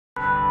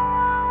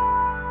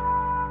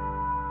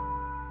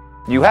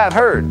You have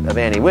heard of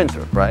Annie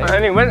Winthrop, right?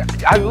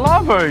 I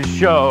love her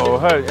show.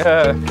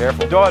 Her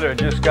daughter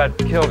just got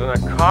killed in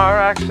a car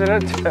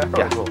accident.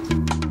 Terrible. Yeah.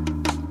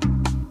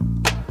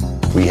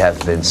 We have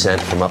been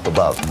sent from up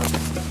above.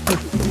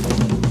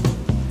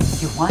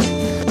 You what?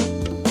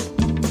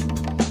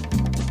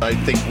 I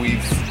think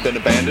we've been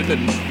abandoned,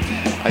 and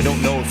I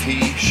don't know if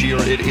he, she,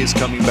 or it is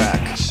coming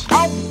back.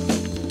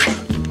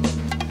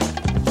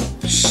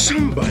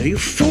 Somebody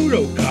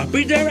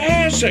photocopied their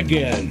ass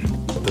again.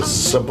 This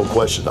is a simple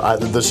question.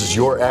 Either this is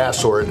your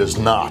ass or it is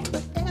not.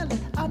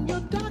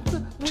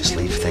 Just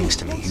leave things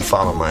to me. You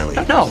follow my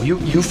lead. No,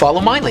 you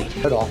follow my lead.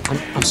 At all.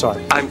 I'm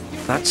sorry. I'm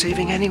not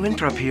saving Annie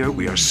Winthrop here.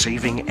 We are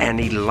saving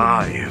Annie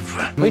live.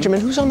 Wagerman,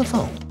 who's on the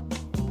phone?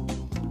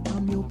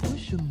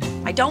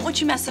 I don't want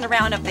you messing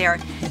around up there.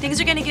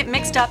 Things are going to get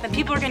mixed up and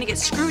people are going to get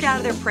screwed out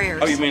of their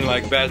prayers. Oh, you mean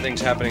like bad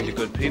things happening to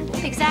good people?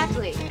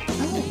 Exactly.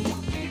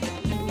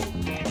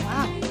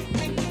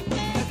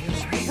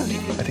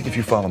 I think if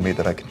you follow me,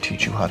 that I can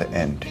teach you how to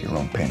end your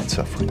own pain and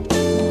suffering.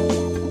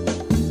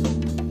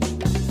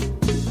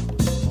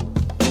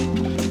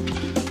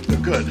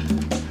 Good.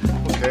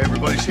 Okay,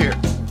 everybody's here.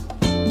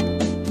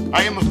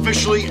 I am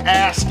officially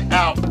asked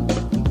out.